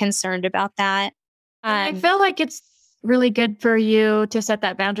be concerned about that. I feel like it's really good for you to set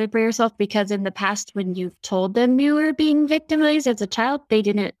that boundary for yourself, because in the past, when you've told them you were being victimized as a child, they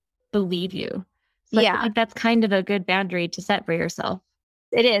didn't believe you. So I feel Yeah, like that's kind of a good boundary to set for yourself.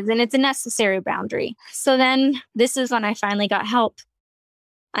 it is. And it's a necessary boundary. So then this is when I finally got help.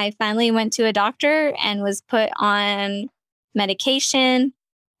 I finally went to a doctor and was put on medication.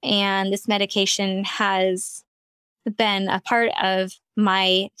 And this medication has been a part of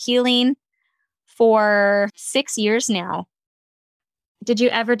my healing for 6 years now. Did you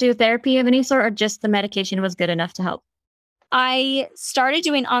ever do therapy of any sort, or just the medication was good enough to help? I started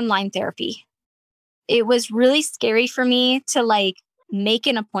doing online therapy. It was really scary for me to like make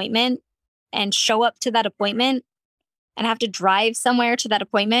an appointment and show up to that appointment and have to drive somewhere to that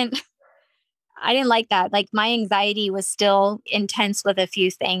appointment. I didn't like that. Like my anxiety was still intense with a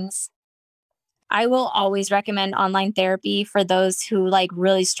few things. I will always recommend online therapy for those who like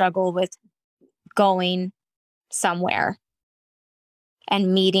really struggle with going somewhere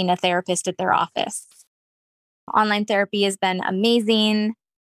and meeting a therapist at their office. Online therapy has been amazing.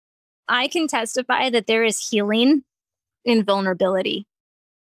 I can testify that there is healing in vulnerability.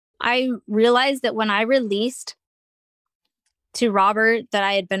 I realized that when I released to Robert that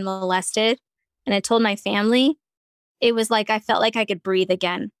I had been molested and I told my family, it was like I felt like I could breathe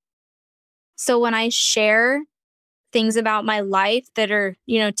again. So when I share things about my life that are,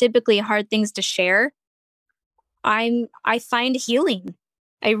 typically hard things to share, I find healing.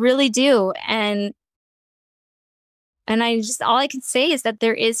 I really do. And I just all I can say is that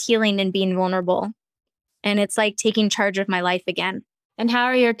there is healing in being vulnerable. And it's like taking charge of my life again. And how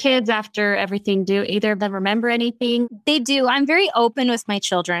are your kids after everything? Do either of them remember anything? They do. I'm very open with my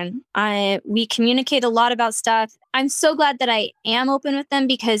children. We communicate a lot about stuff. I'm so glad that I am open with them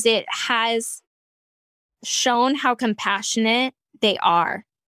because it has shown how compassionate they are.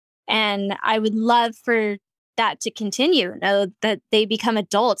 And I would love for that to continue, that they become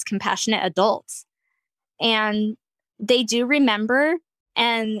adults, compassionate adults. And they do remember.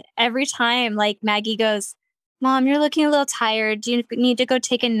 And every time, like Maggie goes, Mom, you're looking a little tired. Do you need to go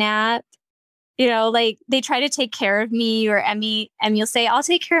take a nap? Like they try to take care of me, or Emmy will say, I'll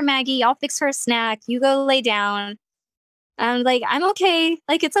take care of Maggie. I'll fix her a snack. You go lay down. I'm like, I'm okay.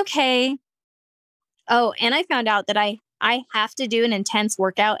 Like, it's okay. Oh, and I found out that I have to do an intense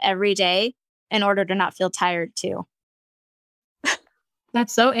workout every day in order to not feel tired too.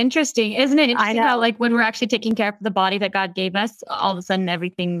 That's so interesting. Isn't it interesting I know. how, like, when we're actually taking care of the body that God gave us, all of a sudden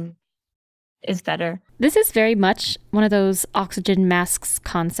everything is better? This is very much one of those oxygen masks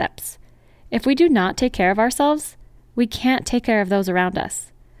concepts. If we do not take care of ourselves, we can't take care of those around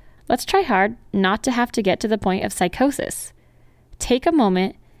us. Let's try hard not to have to get to the point of psychosis. Take a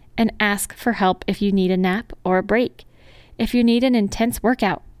moment and ask for help if you need a nap or a break. If you need an intense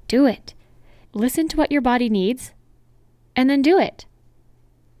workout, do it. Listen to what your body needs and then do it.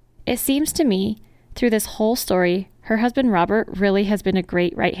 It seems to me, through this whole story, her husband Robert really has been a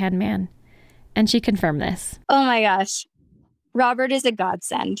great right-hand man. And she confirmed this. Oh my gosh. Robert is a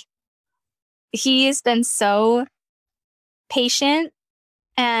godsend. He's been so patient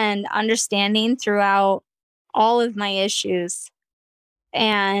and understanding throughout all of my issues.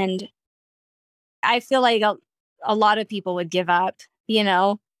 And I feel like a lot of people would give up,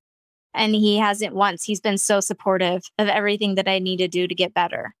 and he hasn't once. He's been so supportive of everything that I need to do to get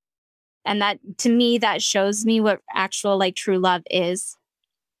better. And that, to me, that shows me what actual, like, true love is.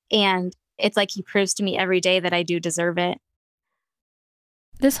 And it's like he proves to me every day that I do deserve it.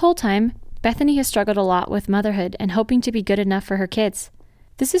 This whole time, Bethany has struggled a lot with motherhood and hoping to be good enough for her kids.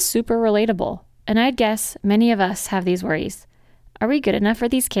 This is super relatable, and I'd guess many of us have these worries. Are we good enough for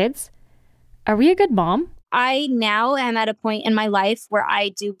these kids? Are we a good mom? I now am at a point in my life where I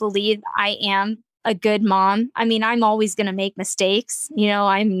do believe I am a good mom. I mean, I'm always going to make mistakes.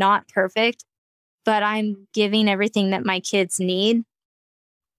 I'm not perfect, but I'm giving everything that my kids need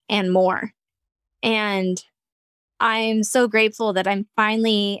and more. And I'm so grateful that I'm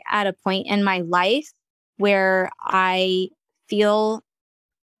finally at a point in my life where I feel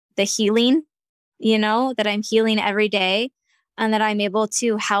the healing, that I'm healing every day, and that I'm able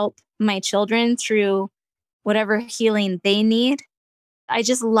to help my children through whatever healing they need. I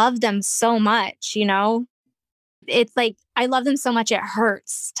just love them so much, It's like, I love them so much it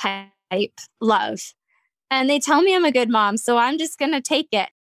hurts type love. And they tell me I'm a good mom, so I'm just going to take it.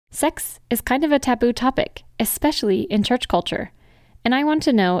 Sex is kind of a taboo topic, especially in church culture. And I want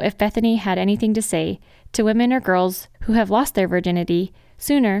to know if Bethany had anything to say to women or girls who have lost their virginity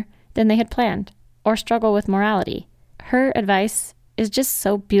sooner than they had planned or struggle with morality. Her advice is just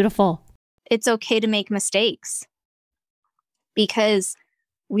so beautiful. It's okay to make mistakes because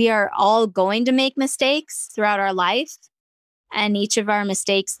we are all going to make mistakes throughout our life, and each of our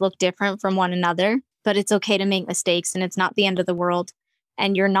mistakes look different from one another, but it's okay to make mistakes, and it's not the end of the world,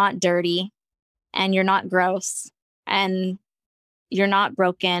 and you're not dirty, and you're not gross, and you're not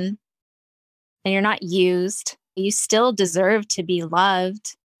broken, and you're not used. You still deserve to be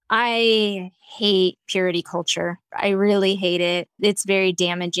loved. I hate purity culture. I really hate it. It's very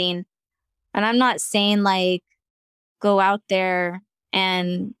damaging. And I'm not saying, like, go out there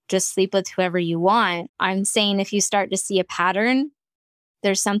and just sleep with whoever you want. I'm saying if you start to see a pattern,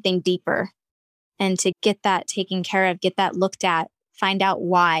 there's something deeper. And to get that taken care of, get that looked at, find out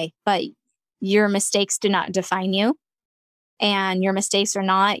why. But your mistakes do not define you. And your mistakes are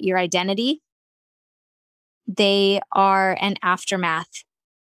not your identity. They are an aftermath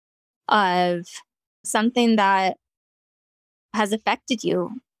of something that has affected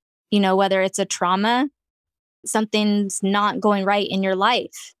you. Whether it's a trauma, something's not going right in your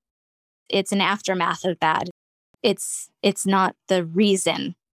life. It's an aftermath of that. It's not the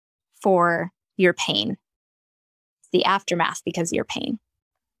reason for your pain. It's the aftermath because of your pain.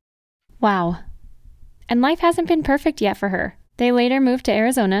 Wow. And life hasn't been perfect yet for her. They later moved to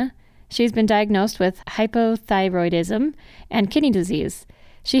Arizona. She's been diagnosed with hypothyroidism and kidney disease.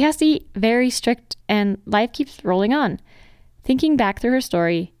 She has to eat very strict, and life keeps rolling on. Thinking back through her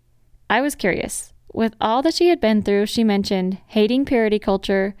story, I was curious. With all that she had been through, she mentioned hating purity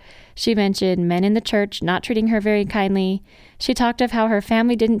culture. She mentioned men in the church not treating her very kindly. She talked of how her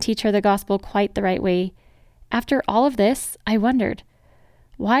family didn't teach her the gospel quite the right way. After all of this, I wondered,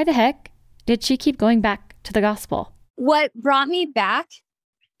 why the heck did she keep going back to the gospel? What brought me back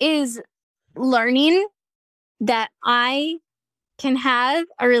is learning that I can have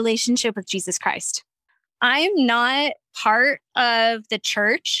a relationship with Jesus Christ. I'm not part of the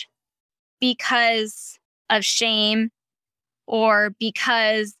church because of shame or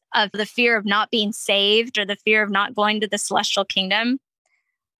because of the fear of not being saved or the fear of not going to the celestial kingdom.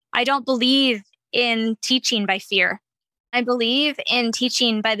 I don't believe in teaching by fear. I believe in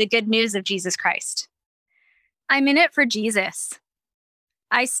teaching by the good news of Jesus Christ. I'm in it for Jesus.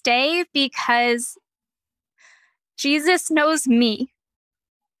 I stay because Jesus knows me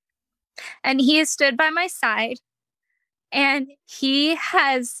and he has stood by my side and he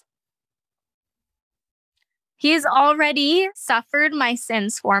has already suffered my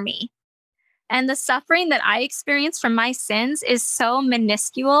sins for me. And the suffering that I experience from my sins is so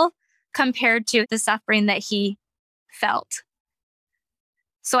minuscule compared to the suffering that he felt.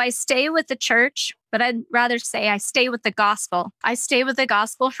 So I stay with the church, but I'd rather say I stay with the gospel. I stay with the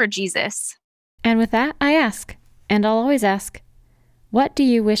gospel for Jesus. And with that, I ask, and I'll always ask, what do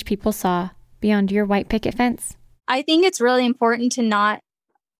you wish people saw beyond your white picket fence? I think it's really important to not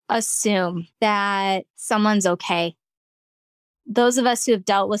assume that someone's okay. Those of us who have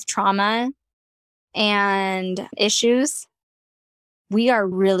dealt with trauma and issues, we are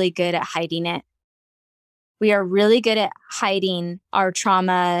really good at hiding it. We are really good at hiding our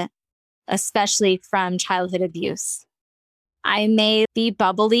trauma, especially from childhood abuse. I may be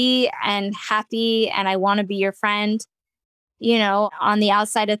bubbly and happy and I want to be your friend, on the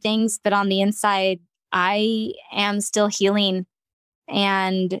outside of things, but on the inside, I am still healing.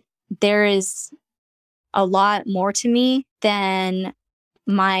 And there is a lot more to me than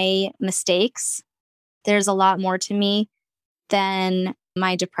my mistakes. There's a lot more to me than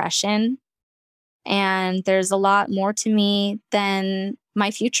my depression. And there's a lot more to me than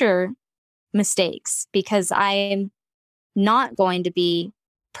my future mistakes because I'm not going to be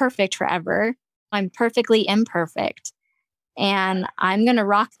perfect forever. I'm perfectly imperfect. And I'm going to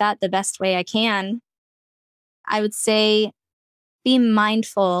rock that the best way I can. I would say be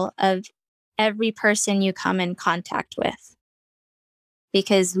mindful of every person you come in contact with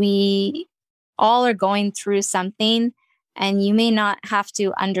because we all are going through something and you may not have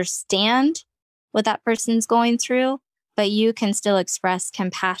to understand what that person's going through, but you can still express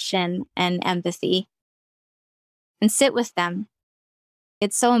compassion and empathy and sit with them.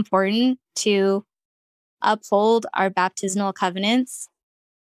 It's so important to uphold our baptismal covenants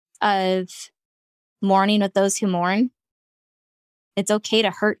of mourning with those who mourn. It's okay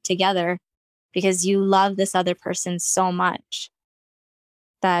to hurt together because you love this other person so much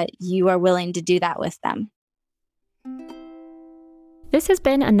that you are willing to do that with them. This has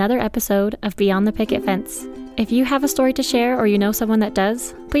been another episode of Beyond the Picket Fence. If you have a story to share or you know someone that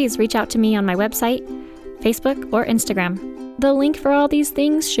does, please reach out to me on my website, Facebook, or Instagram. The link for all these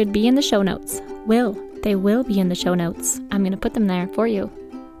things should be in the show notes. They will be in the show notes. I'm going to put them there for you.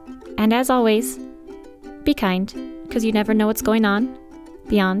 And as always, be kind, because you never know what's going on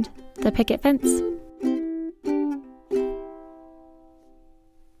beyond the picket fence.